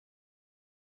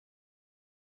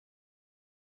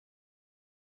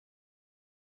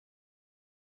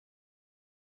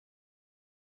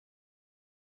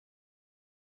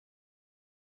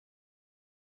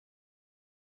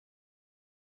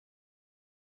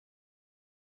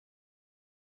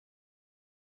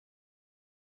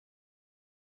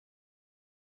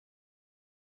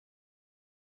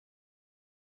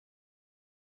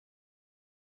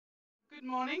Good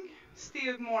morning,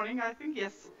 still morning, I think,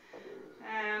 yes.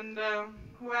 And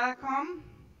welcome,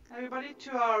 everybody,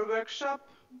 to our workshop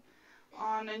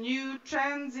on new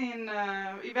trends in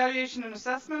evaluation and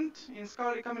assessment in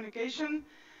scholarly communication,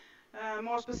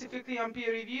 more specifically on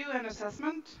peer review and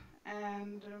assessment.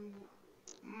 And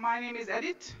my name is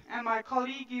Judit, and my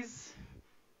colleague is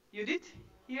Judit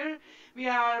here. We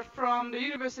are from the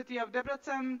University of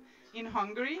Debrecen in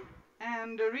Hungary.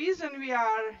 And the reason we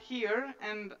are here,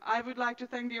 and I would like to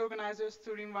thank the organizers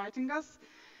for inviting us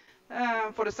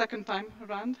for the second time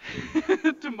around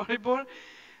to Maribor.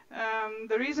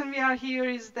 The reason we are here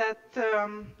is that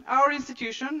our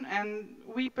institution and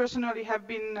we personally have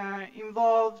been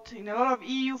involved in a lot of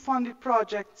EU-funded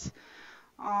projects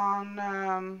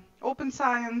on open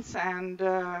science and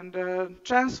the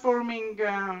transforming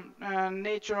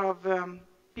nature of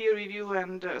peer review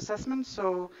and assessment.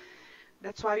 So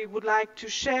that's why we would like to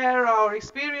share our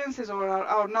experiences or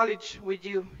our knowledge with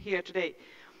you here today.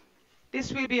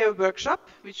 This will be a workshop,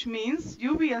 which means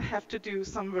you will have to do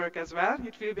some work as well.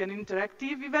 It will be an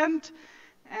interactive event,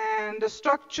 and the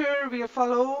structure will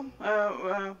follow.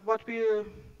 What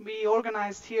we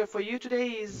organized here for you today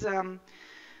is a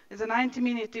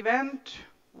 90-minute event,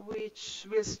 which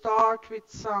will start with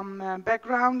some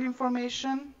background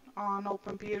information on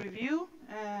open peer review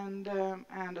and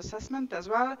assessment as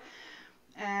well.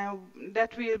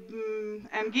 That will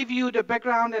and give you the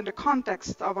background and the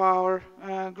context of our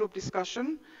group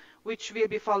discussion, which will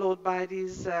be followed by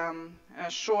these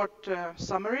short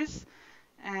summaries.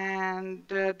 And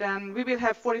then we will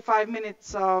have 45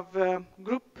 minutes of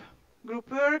group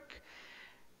work.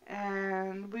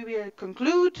 And we will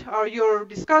conclude your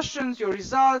discussions, your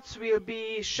results will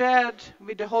be shared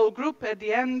with the whole group at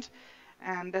the end.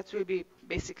 And that will be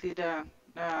basically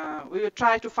we will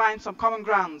try to find some common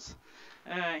grounds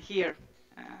here.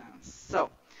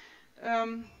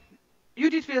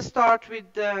 Judith will start with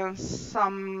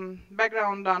some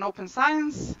background on open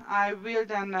science. I will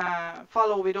then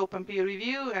follow with open peer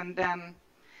review, and then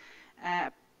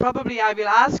probably I will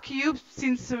ask you,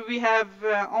 since we have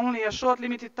only a short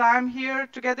limited time here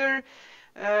together,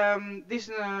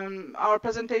 our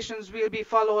presentations will be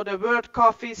followed a word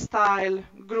coffee style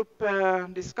group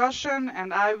discussion,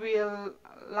 and I will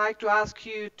like to ask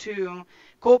you to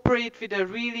cooperate with a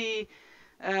really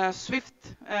swift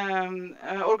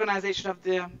organization of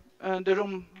the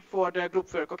room for the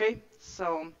group work, okay?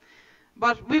 So,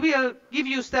 but we will give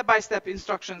you step-by-step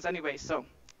instructions anyway, so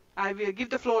I will give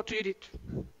the floor to Judith.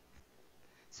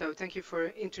 So thank you for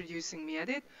introducing me,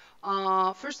 Judit.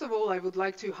 First of all, I would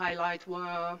like to highlight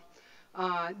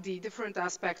the different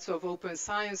aspects of open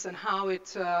science and how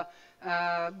it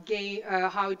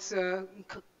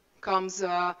comes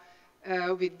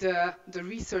with the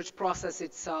research process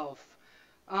itself.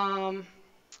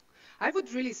 I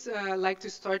would really like to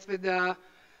start with there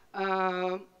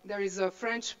is a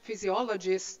French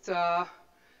physiologist,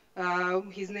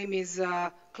 his name is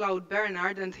Claude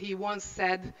Bernard, and he once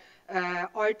said,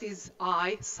 art is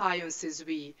I, science is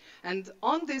we. And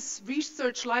on this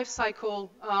research life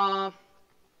cycle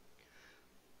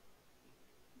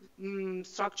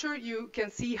structure, you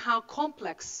can see how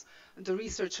complex the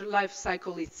research life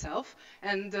cycle itself.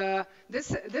 And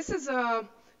this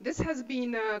has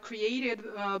been created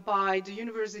by the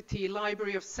University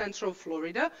Library of Central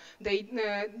Florida. They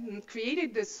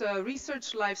created this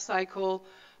research life cycle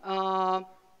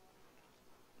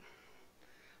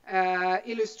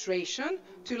illustration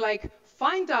to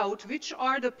find out which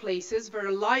are the places where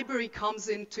a library comes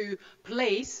into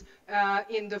place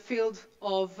in the field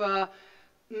of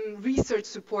research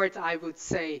support, I would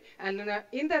say. And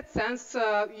in that sense,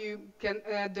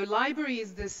 the library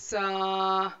is this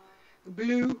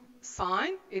blue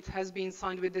sign. It has been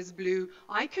signed with this blue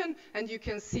icon, and you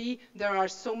can see there are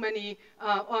so many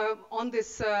on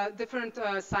this different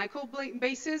cycle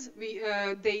bases.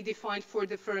 They defined 4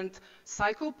 different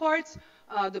cycle parts: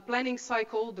 the planning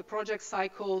cycle, the project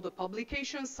cycle, the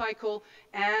publication cycle,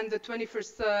 and the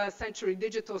 21st century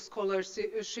digital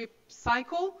scholarship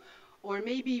cycle. Or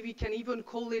maybe we can even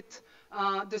call it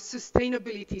the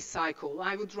sustainability cycle.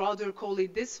 I would rather call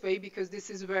it this way because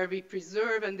this is where we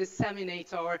preserve and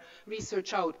disseminate our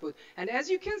research output. And as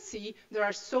you can see, there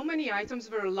are so many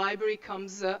items where a library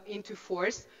comes into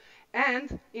force.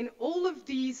 And in all of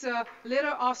these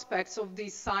little aspects of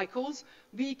these cycles,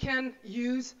 we can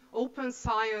use open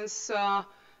science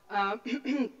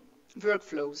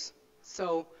workflows.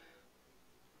 So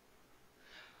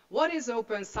what is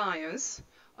open science?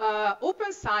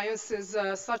 Open science is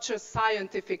such a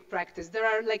scientific practice. There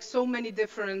are like so many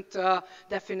different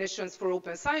definitions for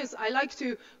open science. I like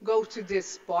to go to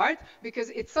this part because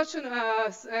it's such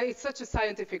a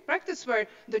scientific practice where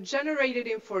the generated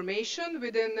information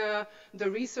within the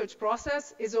research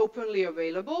process is openly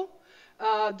available.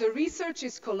 The research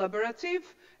is collaborative,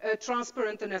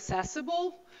 transparent and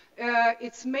accessible.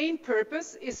 Its main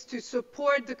purpose is to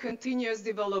support the continuous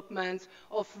development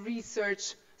of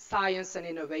research, science and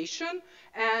innovation,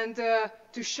 and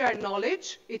to share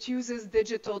knowledge. It uses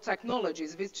digital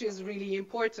technologies, which is really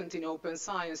important in open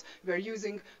science. We're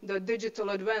using the digital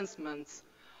advancements.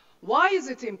 Why is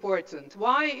it important?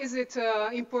 Why is it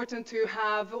important to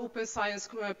have open science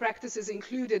practices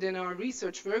included in our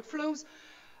research workflows?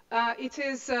 It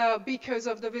is because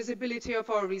of the visibility of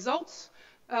our results,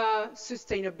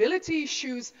 sustainability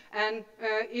issues, and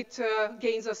it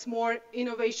gains us more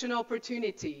innovation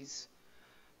opportunities.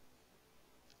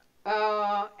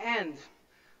 And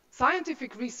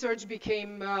scientific research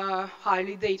became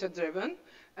highly data-driven,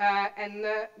 and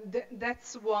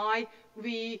that's why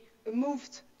we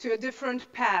moved to a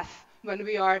different path when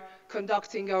we are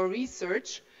conducting our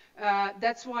research.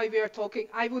 That's why we are talking,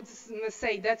 I would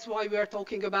say that's why we are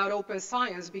talking about open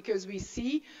science, because we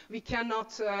see we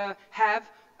cannot have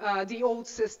the old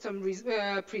system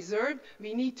preserved.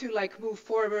 We need to like move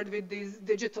forward with this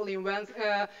digital investment,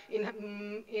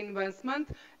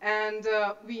 and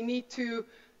we need to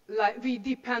we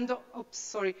depend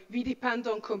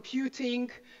on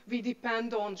computing, we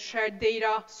depend on shared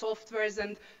data, softwares,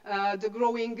 and the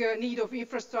growing need of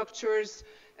infrastructures.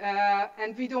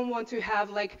 And we don't want to have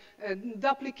like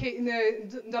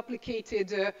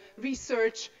duplicated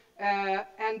research,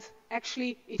 and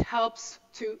actually it helps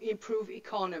to improve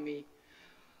economy.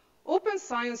 Open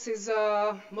science is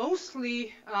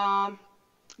mostly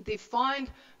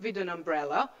defined with an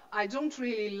umbrella. I don't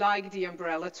really like the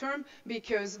umbrella term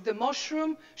because the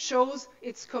mushroom shows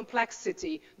its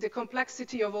complexity, the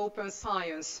complexity of open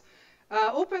science.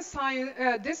 Open science,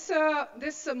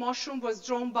 this mushroom was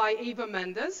drawn by Eva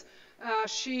Mendes.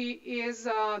 She is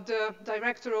the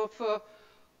director of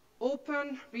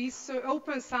Open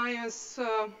Science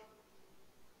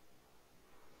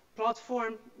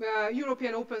Platform,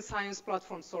 European Open Science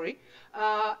Platform, sorry.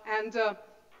 And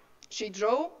she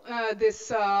drew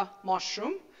this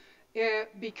mushroom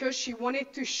because she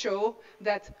wanted to show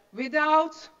that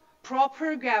without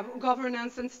proper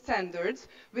governance and standards,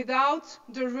 without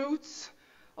the roots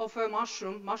of a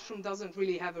mushroom doesn't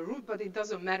really have a root, but it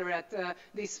doesn't matter at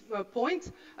this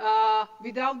point.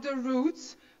 Without the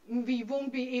roots, we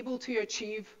won't be able to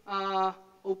achieve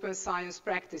open science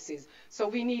practices. So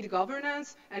we need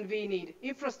governance, and we need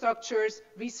infrastructures,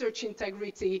 research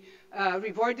integrity,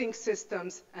 rewarding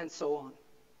systems, and so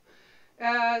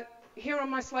on. Here on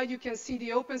my slide you can see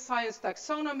the open science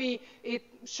taxonomy. It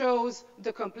shows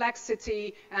the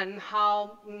complexity and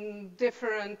how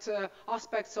different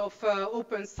aspects of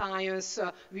open science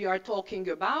we are talking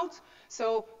about.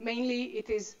 So mainly it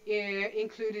is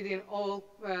included in all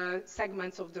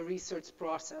segments of the research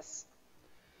process.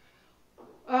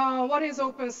 What is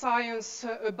open science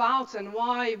about, and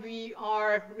why we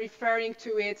are referring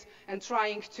to it and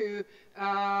trying to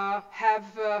have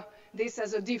this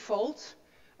as a default?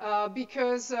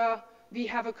 Because we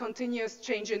have a continuous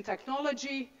change in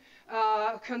technology,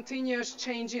 continuous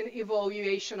change in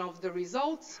evaluation of the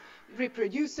results,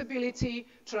 reproducibility,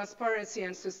 transparency,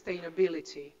 and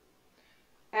sustainability.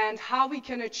 And how we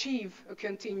can achieve a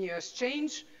continuous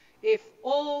change if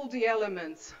all the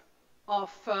elements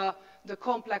of the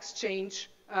complex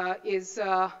change is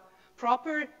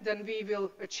proper, then we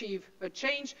will achieve a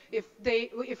change.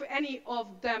 If any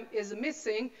of them is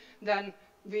missing, then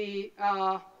we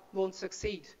won't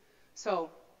succeed. So,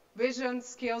 vision,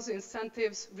 skills,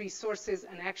 incentives, resources,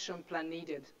 and action plan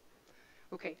needed.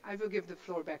 Okay, I will give the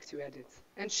floor back to Edith,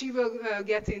 and she will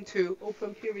get into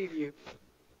open peer review.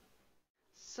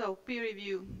 So, peer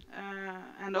review,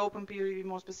 and open peer review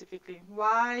more specifically.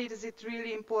 Why is it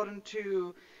really important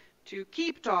to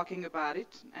keep talking about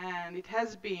it? And it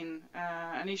has been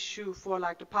an issue for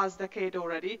like the past decade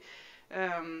already.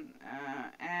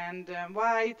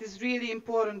 Why it is really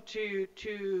important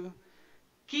to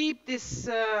keep this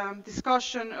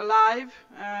discussion alive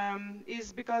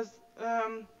is because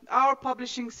our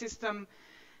publishing system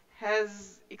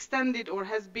has extended or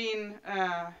has been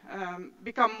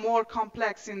become more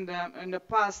complex in the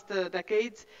past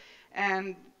decades,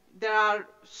 and there are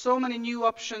so many new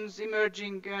options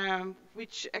emerging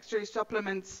which actually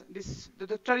supplements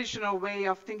the traditional way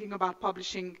of thinking about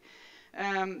publishing.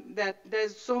 that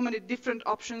there's so many different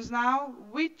options now,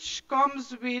 which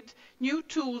comes with new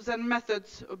tools and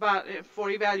methods for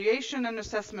evaluation and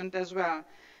assessment as well.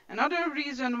 Another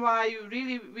reason why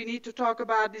we need to talk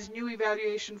about this new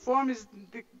evaluation form is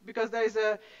because there is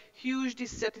a huge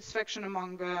dissatisfaction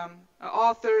among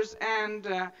authors and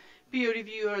peer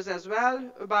reviewers as well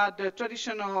about the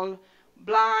traditional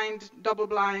blind,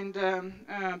 double-blind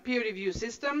peer review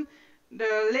system.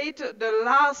 The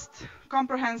last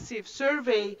comprehensive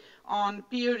survey on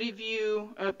peer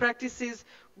review practices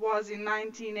was in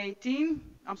 2018,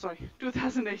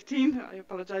 I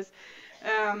apologize,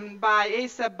 by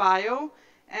ASAP Bio,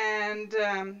 and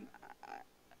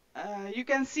you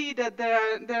can see that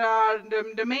there are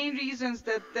the main reasons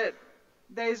that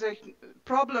there is a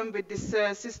problem with this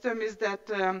system is that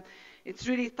it's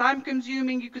really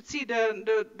time-consuming. You could see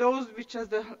those which has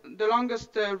the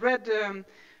longest red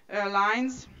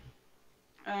lines.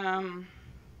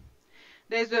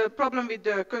 There's a problem with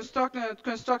the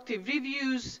constructive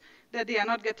reviews, that they are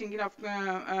not getting enough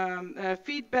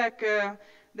feedback.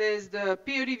 There's the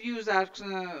peer reviews are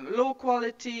low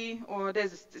quality, or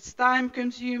it's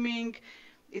time-consuming.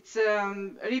 It's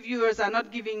reviewers are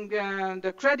not giving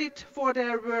the credit for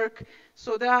their work.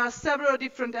 So there are several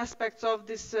different aspects of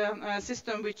this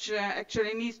system which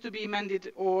actually needs to be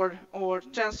amended or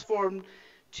transformed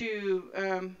to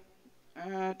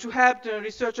help the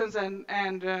researchers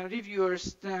and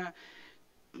reviewers to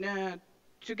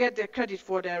get their credit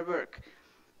for their work.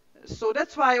 So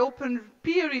that's why open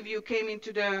peer review came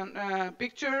into the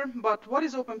picture. But what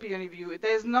is open peer review?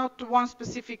 There's not one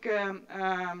specific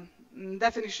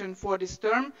definition for this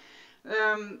term.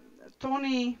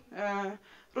 Tony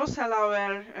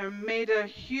Rosselauer made a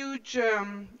huge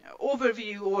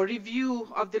overview or review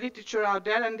of the literature out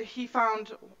there, and he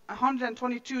found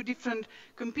 122 different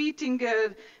competing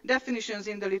definitions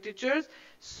in the literature.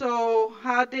 So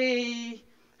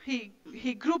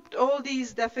he grouped all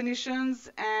these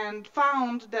definitions and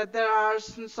found that there are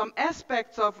some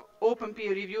aspects of open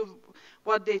peer review,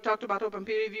 what they talked about open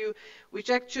peer review, which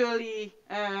actually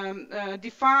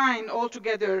define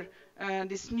altogether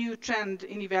this new trend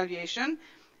in evaluation.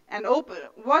 And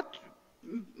what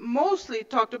mostly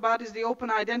talked about is the open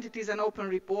identities and open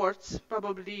reports.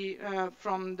 Probably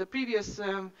from the previous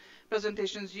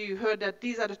presentations you heard that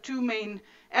these are the two main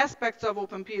aspects of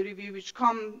open peer review which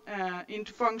come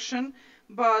into function.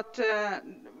 But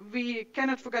we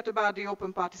cannot forget about the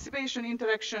open participation,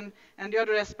 interaction, and the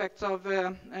other aspects of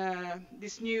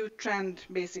this new trend,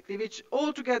 basically, which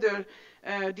altogether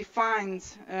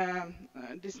defines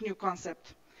this new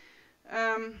concept.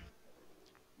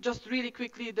 Just really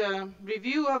quickly, the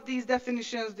review of these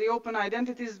definitions: the open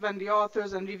identities when the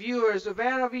authors and reviewers are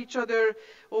aware of each other,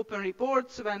 open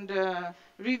reports when the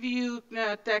review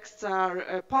texts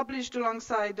are published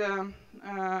alongside the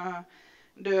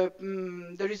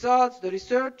results, the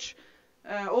research,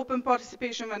 open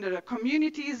participation when the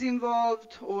community is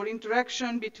involved, or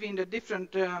interaction between the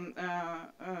different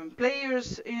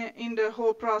players in the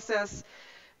whole process,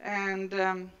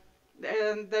 and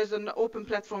there's an open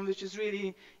platform which is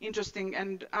really interesting,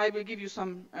 and I will give you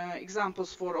some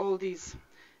examples for all these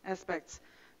aspects.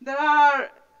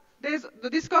 The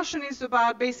discussion is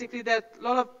about basically that a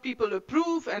lot of people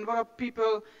approve and a lot of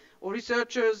people or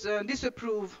researchers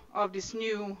disapprove of this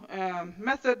new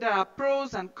method. There are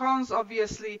pros and cons,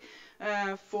 obviously,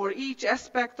 for each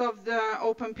aspect of the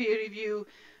open peer review.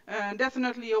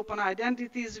 Definitely open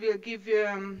identities will give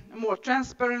you more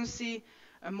transparency,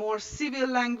 a more civil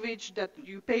language, that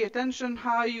you pay attention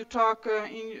how you talk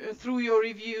through your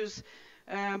reviews,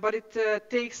 but it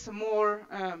takes more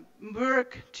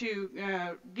work to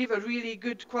give a really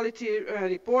good quality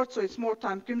report, so it's more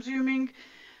time consuming.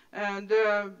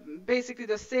 Basically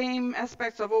the same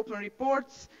aspects of open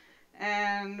reports,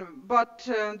 but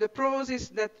the pros is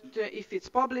that if it's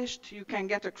published, you can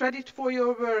get a credit for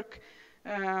your work,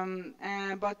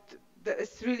 but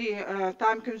it's really a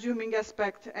time-consuming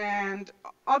aspect. And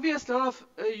obviously a lot of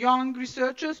young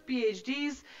researchers,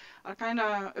 PhDs, are kind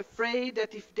of afraid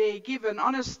that if they give an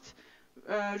honest,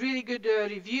 really good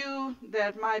review,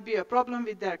 there might be a problem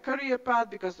with their career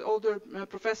path, because older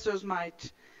professors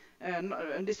might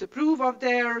disapprove of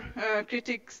their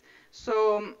critics.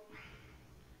 So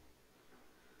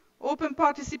open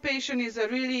participation is a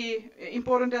really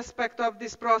important aspect of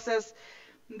this process,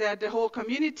 that the whole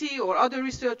community or other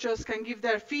researchers can give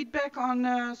their feedback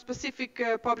on specific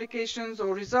publications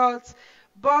or results.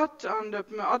 But on the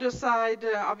other side,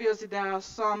 obviously there are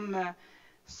some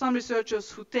researchers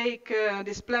who take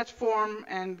this platform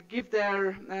and give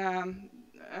their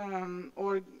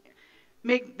or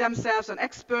make themselves an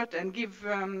expert and give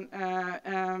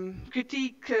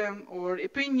critique or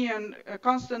opinion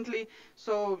constantly.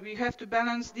 So we have to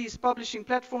balance these publishing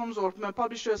platforms, or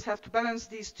publishers have to balance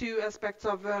these two aspects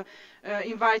of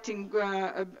inviting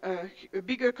a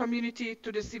bigger community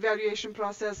to this evaluation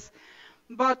process.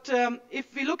 But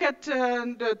if we look at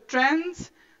the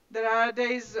trends,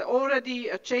 there is already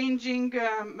a changing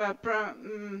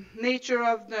nature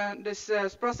of this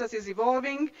process is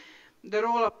evolving. The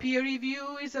role of peer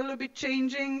review is a little bit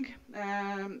changing,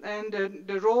 and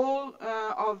the role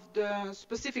of the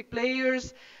specific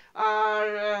players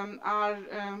are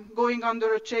going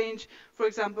under a change. For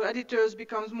example, editors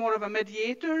becomes more of a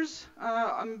mediators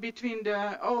between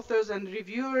the authors and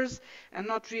reviewers, and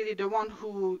not really the one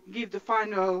who give the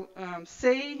final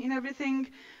say in everything.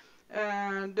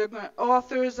 The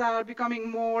authors are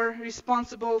becoming more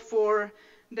responsible for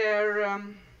their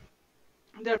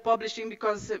publishing,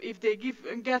 because if they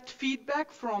get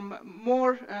feedback from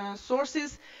more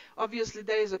sources, obviously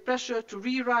there is a pressure to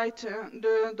rewrite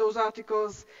those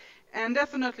articles, and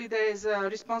definitely there is a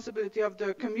responsibility of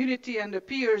the community and the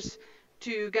peers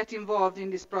to get involved in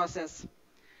this process.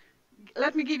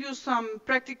 Let me give you some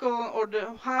practical, or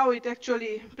how it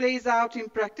actually plays out in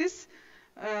practice.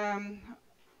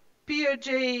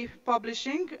 PRJ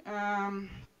publishing,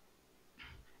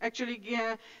 actually,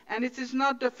 and it is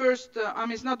not the first,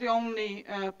 it's not the only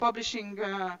publishing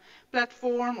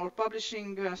platform or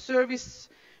publishing service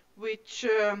which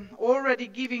already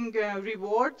giving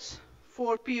rewards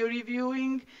for peer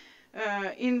reviewing.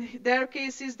 In their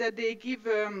cases, that they give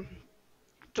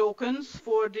tokens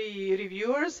for the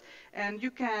reviewers, and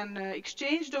you can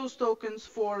exchange those tokens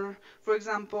for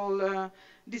example,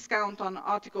 discount on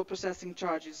article processing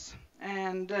charges.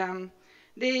 And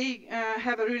they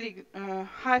have a really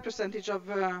high percentage of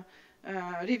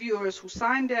reviewers who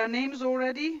signed their names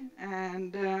already,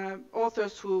 and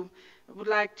authors who would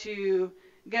like to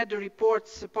get the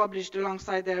reports published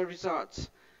alongside their results.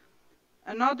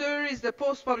 Another is the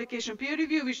post-publication peer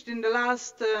review, which in the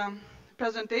last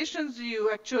presentations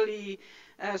you actually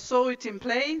saw it in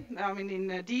play,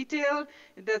 in detail.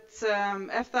 That's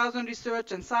F1000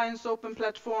 Research and Science Open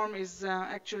Platform is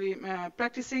actually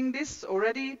practicing this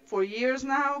already for years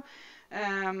now,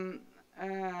 and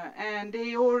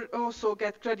they also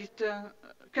get credit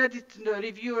the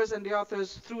reviewers and the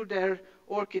authors through their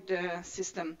ORCID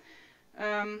system.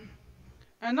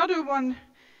 Another one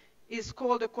is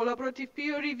called a collaborative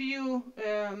peer review,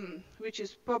 which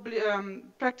is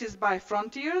practiced by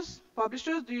Frontiers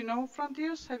publishers. Do you know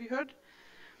Frontiers? Have you heard?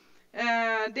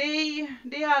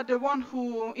 They are the one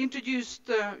who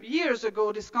introduced years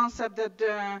ago this concept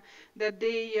that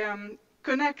they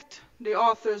connect the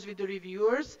authors with the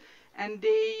reviewers, and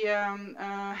they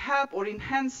help or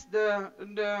enhance the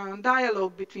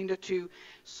dialogue between the two.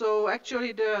 So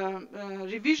actually the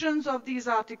revisions of these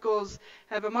articles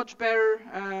have a much better,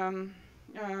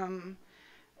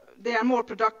 they are more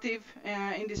productive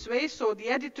in this way. So the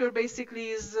editor basically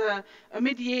is a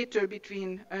mediator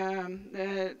between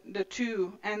the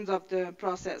two ends of the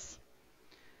process.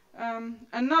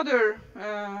 Another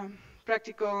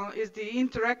practical is the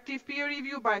interactive peer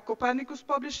review by Copernicus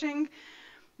Publishing.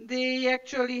 They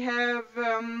actually have,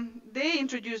 they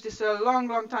introduced this a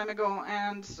long time ago,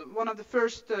 and one of the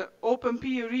first open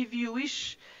peer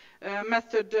review-ish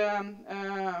method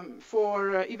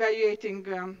for evaluating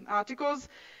articles.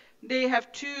 They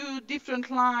have two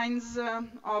different lines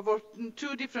or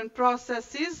two different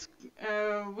processes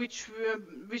which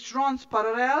runs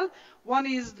parallel. One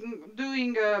is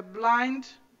doing a blind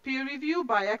peer review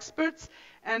by experts,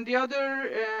 and the other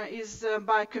is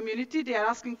by community. They are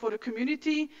asking for the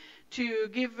community to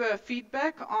give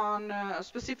feedback on a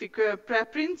specific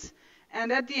preprints,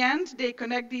 and at the end they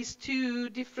connect these two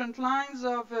different lines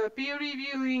of peer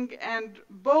reviewing, and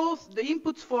the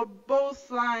inputs for both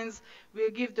lines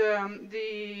will give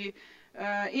the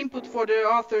input for the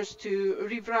authors to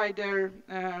rewrite their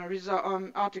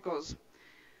articles.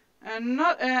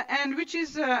 And which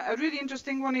is a really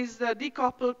interesting one is the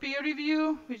decoupled peer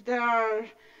review, which there are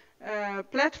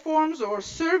platforms or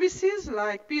services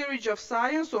like Peerage of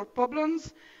Science or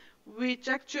Publons, which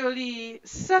actually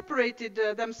separated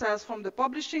themselves from the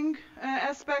publishing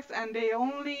aspect, and they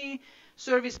only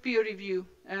service peer review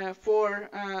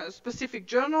for specific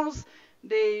journals.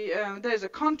 There's a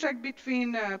contract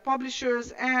between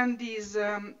publishers and these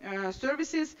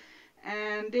services,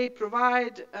 and they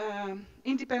provide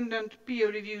independent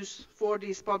peer reviews for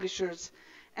these publishers.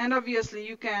 And obviously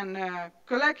you can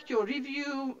collect your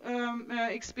review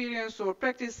experience or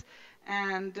practice,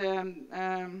 and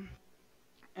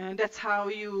that's how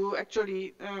you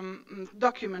actually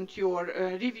document your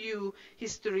review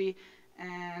history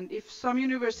And if some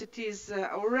universities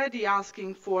are already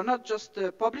asking for not just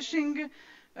publishing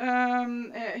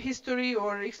history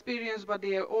or experience, but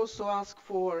they also ask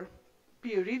for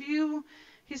peer review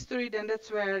history, then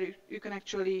that's where you can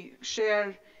actually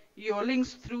share your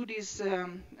links through these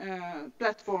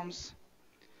platforms.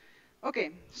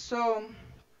 Okay, so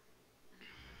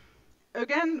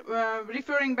again,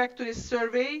 referring back to this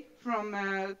survey from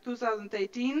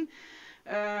 2018,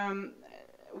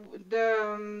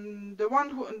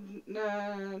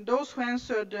 those who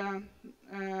answered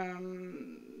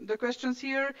the questions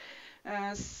here,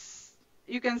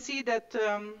 you can see that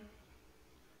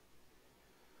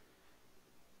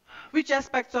which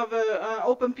aspects of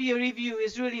open peer review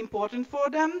is really important for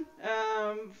them.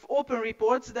 Open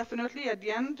reports, definitely, at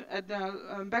the end, at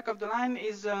the back of the line,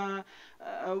 is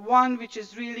one which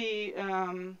is really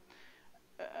a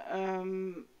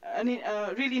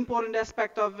really important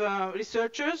aspect of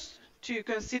researchers to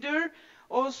consider.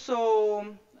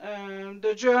 Also,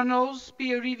 the journals'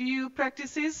 peer review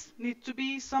practices need to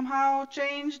be somehow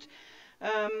changed.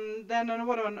 Then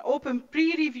an open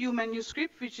pre-review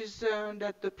manuscript, which is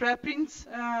that the preprints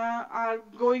are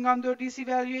going under these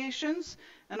evaluations.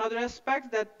 Another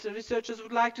aspect that researchers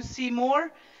would like to see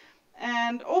more.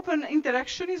 And open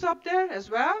interaction is up there as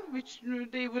well, which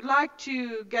they would like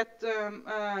to get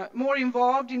more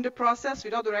involved in the process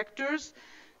with other actors.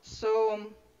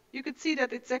 So you could see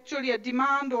that it's actually a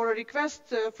demand or a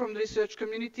request from the research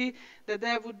community that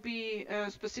there would be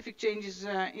specific changes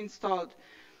installed.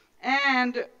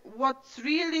 And what's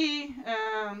really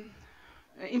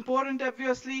important,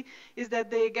 obviously, is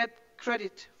that they get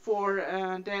credit for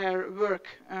their work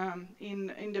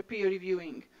in the peer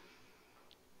reviewing.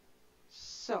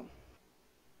 So,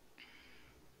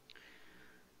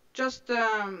 just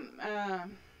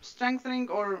strengthening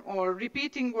or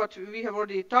repeating what we have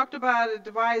already talked about,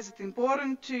 why is it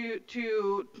important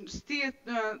to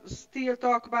still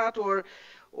talk about or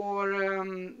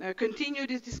continue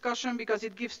this discussion, because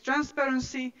it gives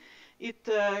transparency, it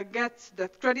gets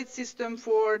that credit system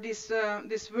for this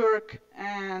work,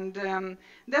 and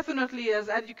definitely as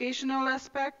educational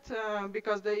aspect,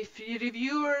 because if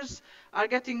reviewers are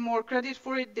getting more credit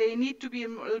for it, they need to be a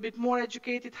little bit more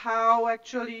educated how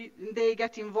actually they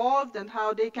get involved and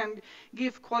how they can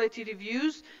give quality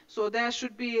reviews. So there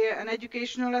should be an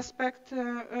educational aspect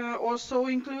also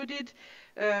included.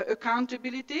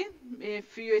 Accountability,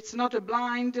 if it's not a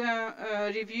blind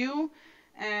review,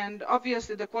 and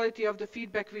obviously the quality of the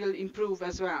feedback will improve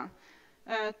as well.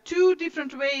 Two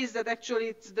different ways that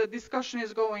actually the discussion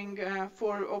is going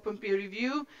for open peer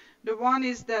review. The one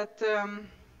is that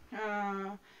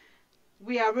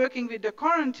we are working with the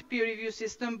current peer review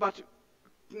system, but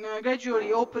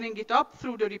gradually opening it up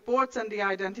through the reports and the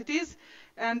identities.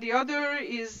 And the other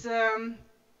is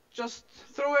just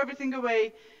throw everything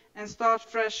away and start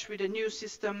fresh with a new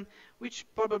system, which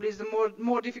probably is the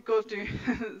more difficult to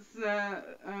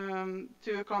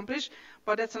to accomplish.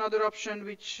 But that's another option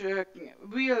which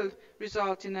will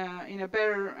result in a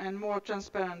better and more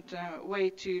transparent way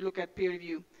to look at peer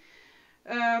review.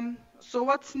 So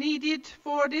what's needed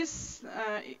for this?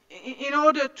 In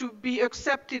order to be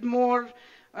accepted more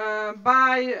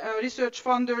by research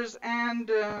funders and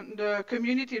the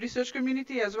community, research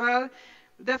community as well,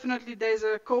 definitely there's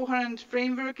a coherent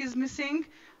framework is missing.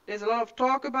 There's a lot of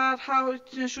talk about how it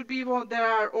should be. Well, there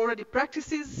are already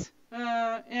practices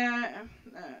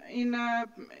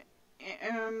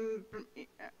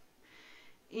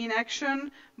in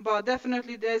action, but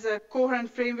definitely there's a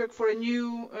coherent framework for a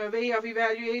new way of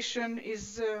evaluation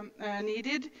is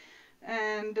needed.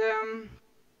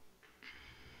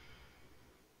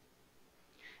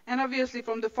 And obviously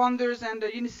from the funders and the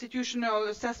institutional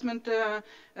assessment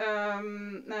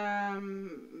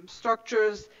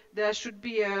structures, there should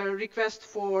be a request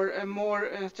for a more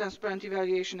transparent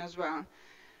evaluation as well.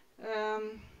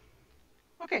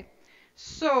 Okay,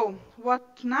 so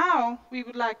what now we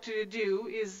would like to do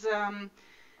is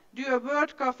do a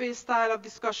word coffee style of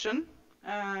discussion.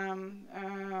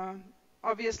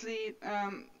 Obviously,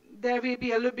 there will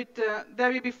be a little bit, there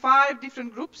will be 5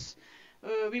 different groups.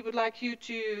 We would like you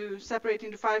to separate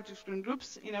into 5 different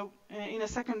groups. In a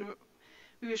second,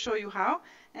 we will show you how.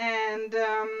 And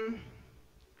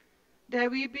there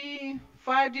will be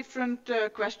 5 different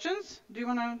questions. Do you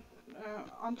want to,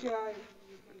 Antje?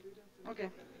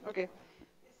 Okay, okay.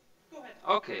 Go ahead.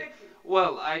 Okay.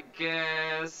 Well, I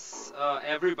guess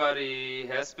everybody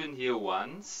has been here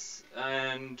once.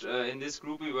 And in this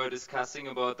group, we were discussing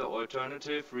about the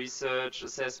alternative research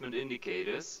assessment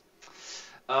indicators.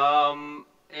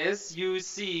 As you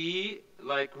see,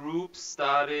 like groups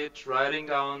started writing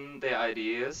down their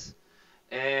ideas,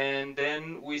 And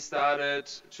then we started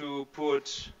to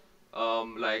put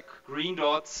like green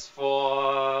dots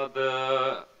for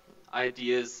the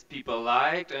ideas people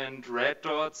liked and red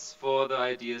dots for the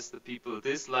ideas the people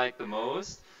disliked the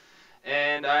most.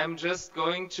 And I'm just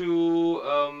going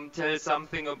to tell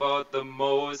something about the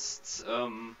most,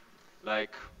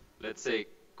 like, let's say,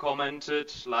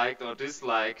 commented, liked, or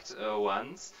disliked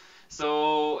ones.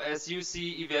 So, as you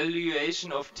see,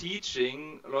 evaluation of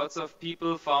teaching, lots of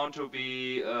people found to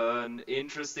be an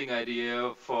interesting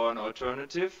idea for an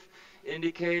alternative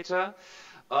indicator.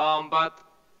 But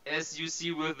as you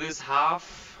see with this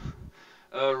half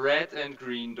red and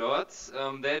green dots,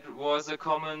 that was a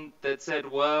comment that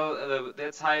said, well,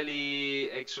 that's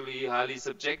actually highly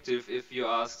subjective. If you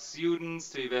ask students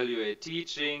to evaluate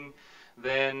teaching,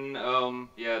 then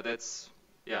yeah, that's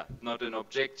not an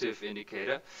objective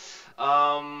indicator.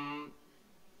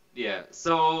 Yeah,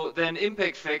 so then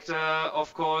impact factor,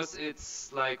 of course,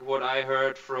 it's like what I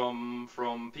heard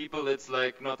from people, it's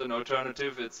like not an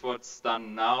alternative, it's what's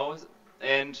done now.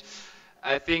 And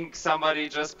I think somebody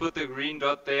just put the green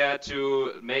dot there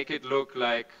to make it look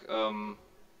like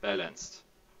balanced.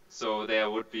 So there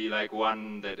would be like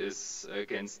one that is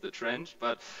against the trend,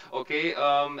 but okay,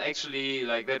 actually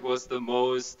like that was the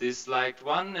most disliked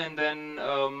one, and then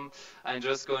I'm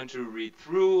just going to read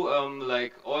through,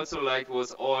 like also liked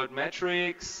was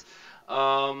altmetrics,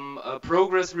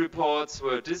 progress reports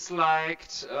were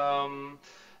disliked,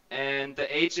 and the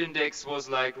age index was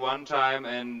liked one time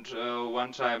and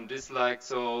one time disliked,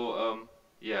 so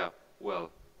yeah,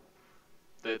 well,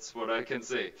 that's what I can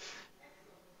say.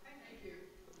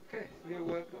 Okay, you're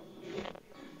welcome.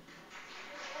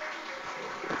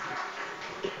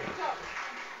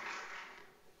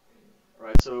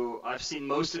 Right, so I've seen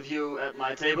most of you at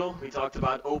my table. We talked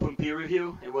about open peer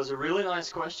review. It was a really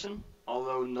nice question,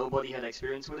 although nobody had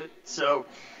experience with it. So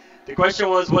the question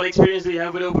was, what experience do you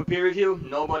have with open peer review?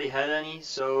 Nobody had any,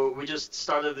 so we just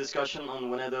started a discussion on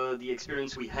whether the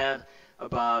experience we had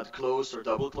about closed or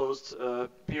double closed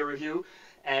peer review,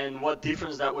 and what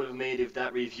difference that would have made if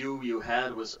that review you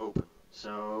had was open.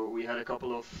 So we had a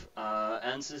couple of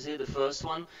answers here. The first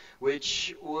one,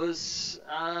 which was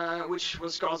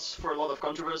cause for a lot of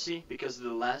controversy because of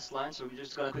the last line. So we're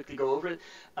just gonna quickly go over it.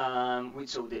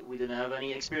 We didn't have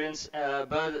any experience,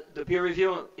 but the peer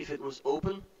review, if it was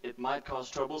open, it might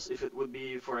cause troubles. If it would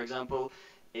be, for example,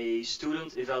 a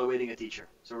student evaluating a teacher,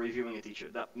 so reviewing a teacher,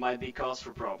 that might be cause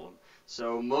for problem.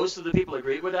 So most of the people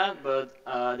agreed with that, but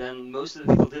then most of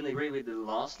the people didn't agree with the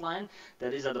last line.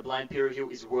 That is that the blind peer review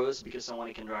is worse because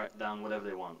someone can write down whatever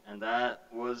they want. And that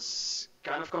was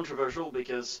kind of controversial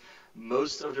because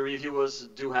most of the reviewers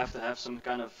do have to have some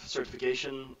kind of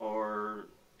certification or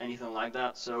anything like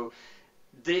that. So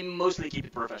they mostly keep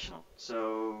it professional.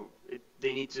 So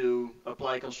they need to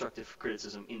apply constructive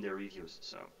criticism in their reviews.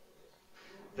 So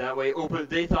that way,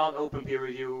 they thought open peer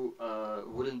review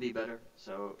wouldn't be better.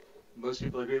 So most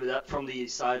people agree with that from the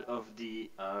side of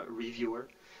the reviewer.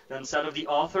 Then side of the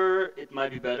author, it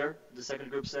might be better, the second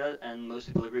group said, and most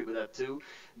people agree with that too,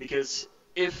 because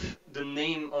if the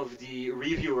name of the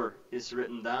reviewer is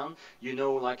written down, you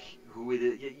know like who it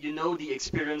is, you know the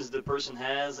experience the person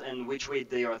has and which way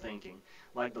they are thinking.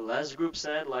 Like the last group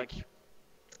said, like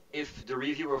if the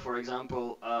reviewer, for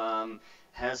example,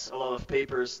 has a lot of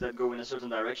papers that go in a certain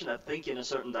direction, that think in a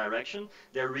certain direction,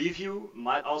 their review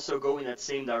might also go in that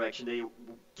same direction. They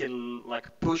can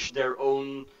like push their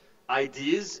own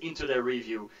ideas into their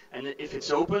review. And if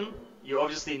it's open, you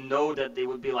obviously know that they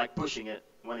would be like pushing it.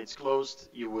 When it's closed,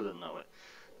 you wouldn't know it.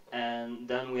 And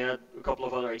then we had a couple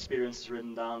of other experiences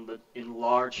written down, but in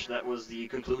large, that was the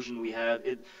conclusion we had.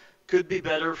 It could be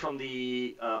better from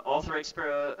the author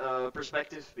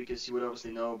perspective because you would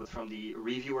obviously know, but from the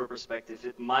reviewer perspective,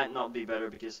 it might not be better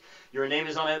because your name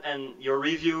is on it and your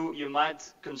review, you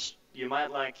might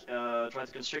like try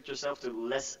to constrict yourself to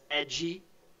less edgy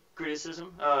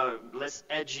criticism, less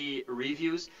edgy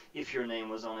reviews if your name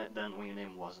was on it than when your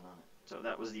name wasn't on it. So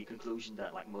that was the conclusion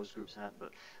that like most groups had,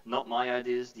 but not my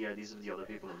ideas, the ideas of the other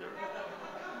people in the room.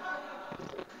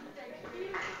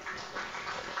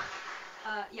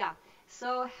 Yeah,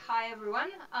 so hi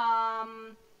everyone.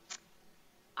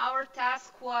 Our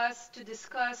task was to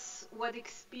discuss what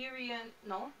experience,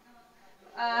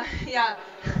 yeah,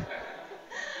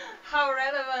 how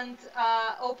relevant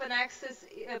open access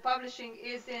publishing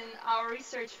is in our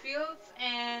research fields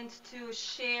and to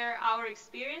share our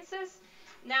experiences.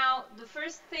 Now, the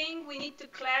first thing we need to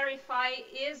clarify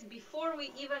is before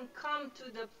we even come to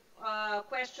the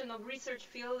question of research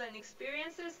field and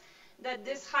experiences, that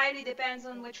this highly depends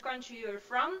on which country you're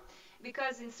from,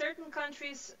 because in certain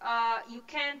countries you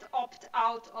can't opt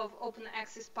out of open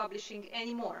access publishing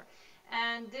anymore.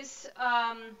 And these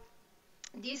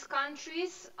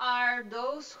countries are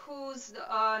those whose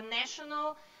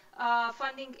national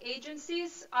funding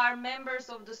agencies are members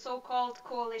of the so-called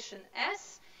Coalition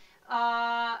S,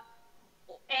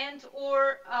 and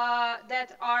or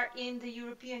that are in the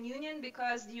European Union,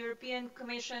 because the European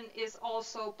Commission is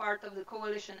also part of the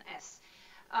Coalition S.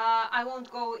 I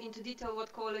won't go into detail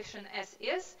what Coalition S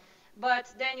is,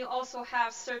 but then you also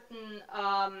have certain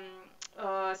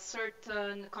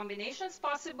certain combinations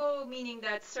possible, meaning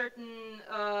that certain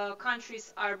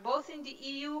countries are both in the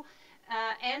EU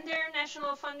and their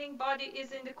national funding body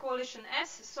is in the Coalition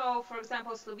S. So, for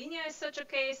example, Slovenia is such a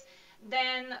case.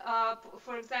 Then,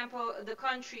 for example, the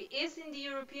country is in the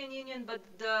European Union, but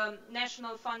the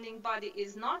national funding body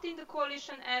is not in the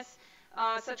Coalition S.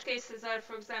 Such cases are,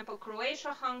 for example,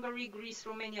 Croatia, Hungary, Greece,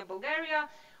 Romania, Bulgaria.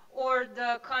 Or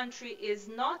the country is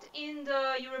not in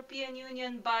the European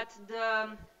Union, but the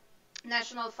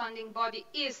national funding body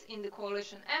is in the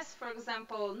Coalition S. For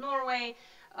example, Norway,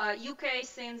 UK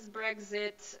since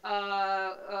Brexit,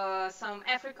 some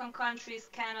African countries,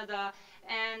 Canada,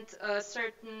 and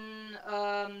certain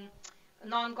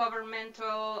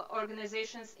non-governmental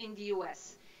organizations in the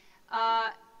US.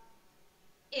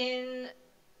 In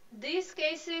these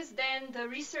cases, then the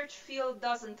research field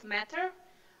doesn't matter.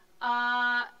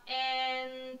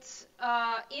 And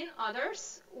in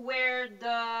others, where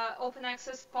the open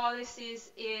access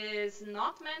policies is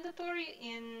not mandatory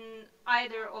in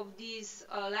either of these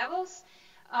levels,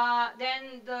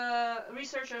 then the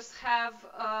researchers have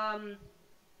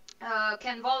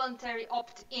can voluntarily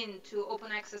opt in to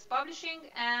open access publishing,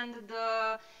 and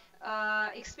the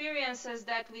experiences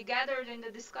that we gathered in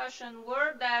the discussion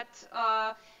were that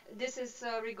this is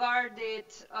regarded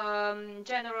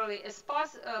generally as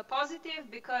positive,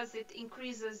 because it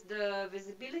increases the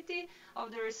visibility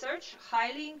of the research,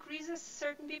 highly increases,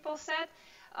 certain people said.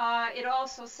 It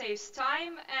also saves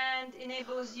time and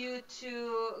enables you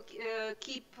to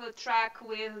keep track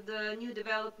with the new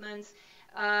developments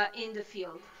in the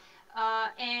field.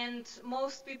 And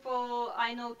most people,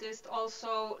 I noticed,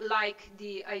 also like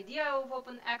the idea of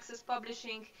open access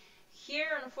publishing.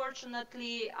 Here,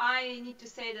 unfortunately, I need to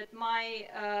say that my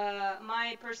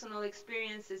personal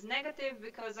experience is negative,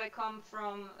 because I come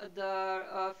from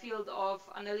the field of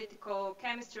analytical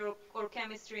chemistry or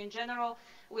chemistry in general,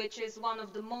 which is one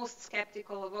of the most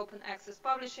skeptical of open access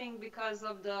publishing because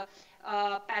of the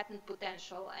patent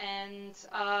potential. And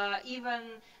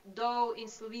even though in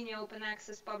Slovenia open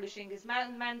access publishing is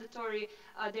mandatory,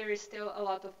 there is still a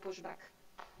lot of pushback.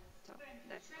 So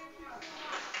that's it.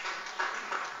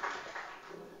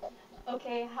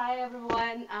 Okay, hi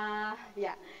everyone.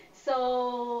 Yeah.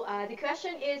 So the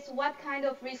question is, what kind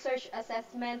of research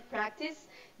assessment practice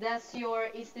does your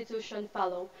institution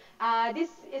follow? This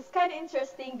is kind of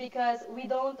interesting because we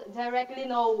don't directly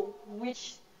know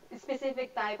which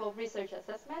specific type of research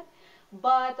assessment,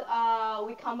 but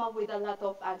we come up with a lot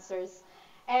of answers.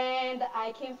 And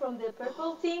I came from the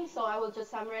purple team, so I will just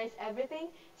summarize everything.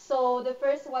 So the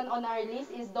first one on our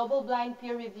list is double-blind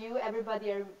peer review.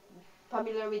 Everybody are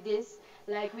familiar with this.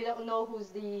 Like, we don't know who's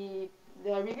the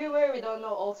reviewer, we don't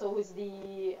know also who's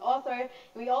the author.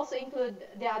 We also include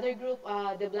the other group,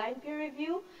 the blind peer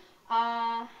review.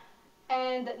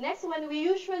 And next one, we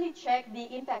usually check the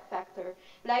impact factor.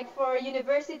 Like for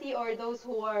university or those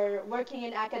who are working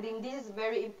in academia, this is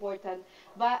very important.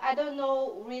 But I don't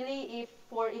know really if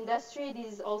for industry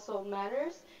this also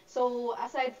matters. So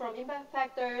aside from impact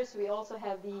factors, we also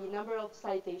have the number of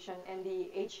citation and the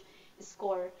H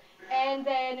score. And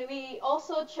then we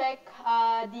also check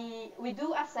we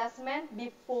do assessment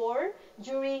before,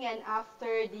 during, and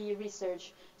after the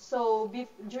research. So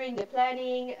during the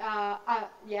planning,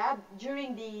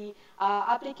 during the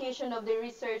application of the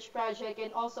research project,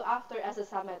 and also after as a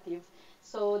summative.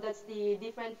 So that's the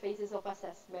different phases of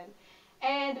assessment.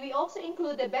 And we also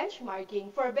include the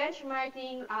benchmarking. For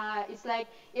benchmarking, it's like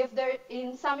if they're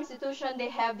in some institution, they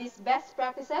have these best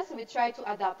practices, we try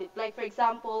to adopt it. Like for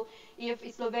example, if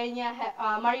Slovenia,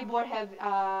 Maribor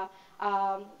have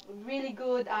really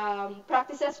good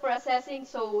practices for assessing,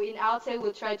 so in outside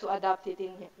we'll try to adopt it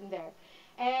in there.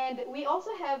 And we also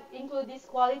have include this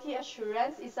quality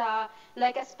assurance. It's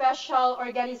like a special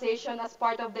organization as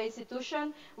part of the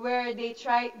institution where they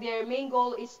their main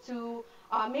goal is to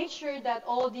make sure that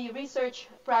all the research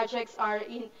projects are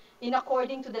in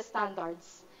according to the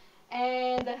standards.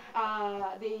 And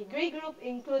the gray group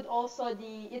include also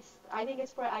I think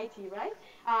it's for IT,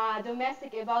 right?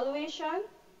 Domestic evaluation.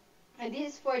 And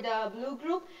this is for the blue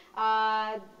group.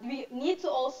 We need to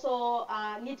also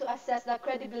need to assess the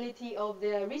credibility of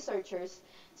the researchers.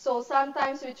 So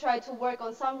sometimes we try to work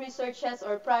on some researches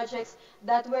or projects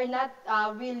that we're not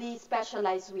really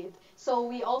specialized with. So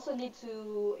we also need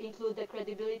to include the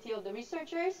credibility of the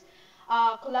researchers,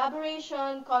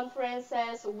 collaboration,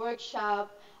 conferences,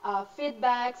 workshop,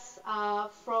 feedbacks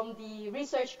from the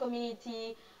research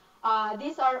community.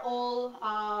 These are all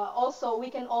also, we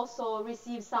can also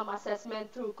receive some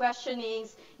assessment through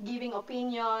questionings, giving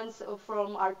opinions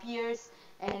from our peers,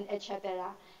 and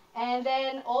etc. And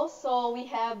then also we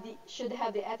have should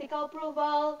have the ethical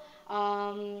approval.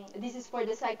 This is for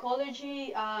the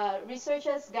psychology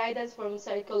researchers, guidance from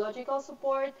psychological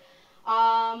support.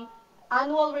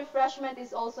 Annual refreshment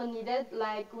is also needed.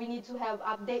 Like we need to have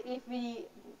update if we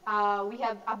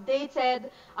have updated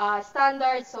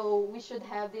standards, so we should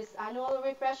have this annual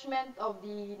refreshment of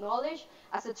the knowledge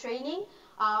as a training.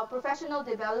 Professional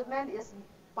development is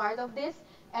part of this,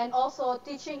 and also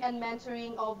teaching and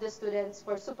mentoring of the students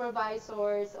for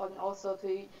supervisors and also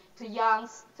to young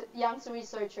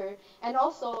researcher, and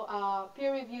also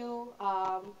peer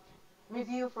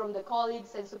review from the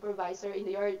colleagues and supervisor in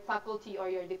your faculty or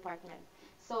your department.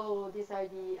 So these are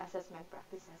the assessment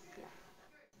practices. Yeah.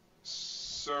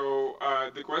 So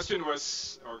the question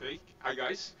was, okay, hi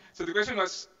guys. So the question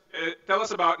was, tell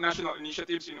us about national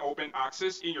initiatives in open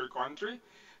access in your country.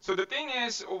 So the thing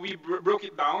is, we broke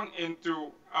it down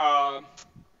into,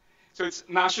 so it's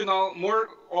national, more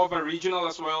of a regional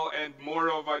as well, and more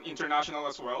of an international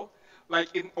as well.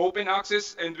 Like in open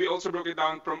access, and we also broke it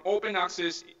down from open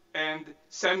access and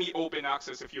semi-open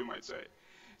access, if you might say.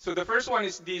 So the first one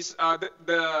is this,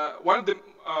 one of the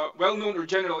well-known or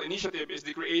general initiative is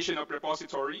the creation of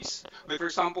repositories. Like for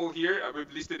example here,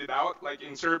 we've listed it out, like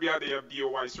in Serbia, they have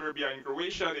DOI Serbia, in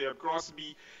Croatia, they have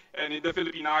Crosby, and in the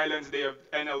Philippine Islands, they have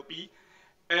NLP.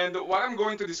 And what I'm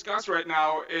going to discuss right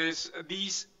now is what do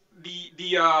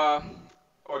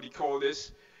you call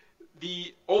this?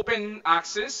 The open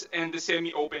access and the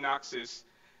semi-open access.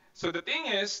 So the thing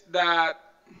is that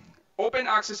open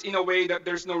access in a way that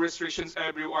there's no restrictions,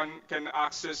 everyone can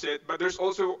access it. But there's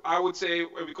also, I would say,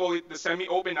 we call it the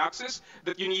semi-open access,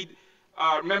 that you need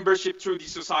membership through the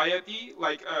society,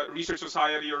 like a research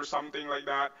society or something like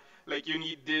that. Like you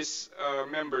need this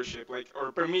membership, like,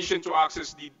 or permission to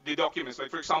access the documents. Like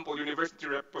for example, university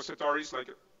repositories, like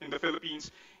in the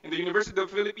Philippines. In the University of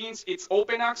the Philippines, it's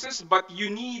open access, but you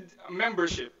need a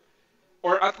membership,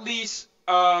 or at least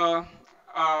a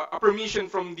permission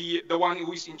from the one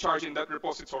who is in charge in that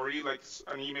repository, like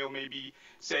an email maybe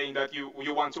saying that you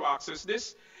want to access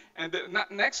this. And the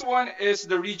next one is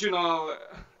the regional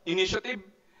initiative.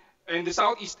 In the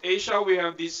Southeast Asia, we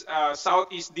have this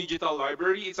Southeast Digital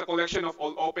Library. It's a collection of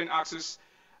all open access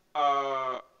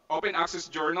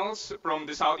journals from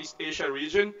the Southeast Asia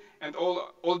region, and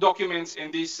all documents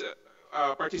in this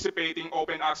participating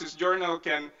open access journal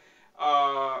can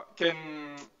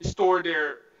store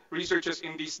their researches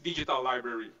in this digital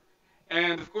library.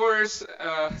 And of course,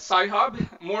 Sci-Hub,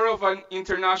 more of an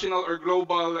international or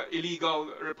global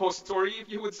illegal repository, if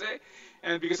you would say,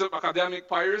 and because of academic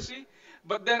piracy.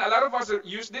 But then a lot of us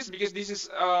use this because this is,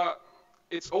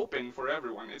 it's open for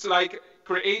everyone. It's like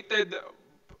created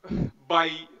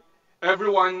by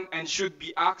everyone and should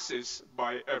be accessed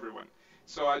by everyone.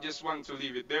 So I just want to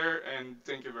leave it there, and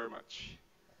thank you very much.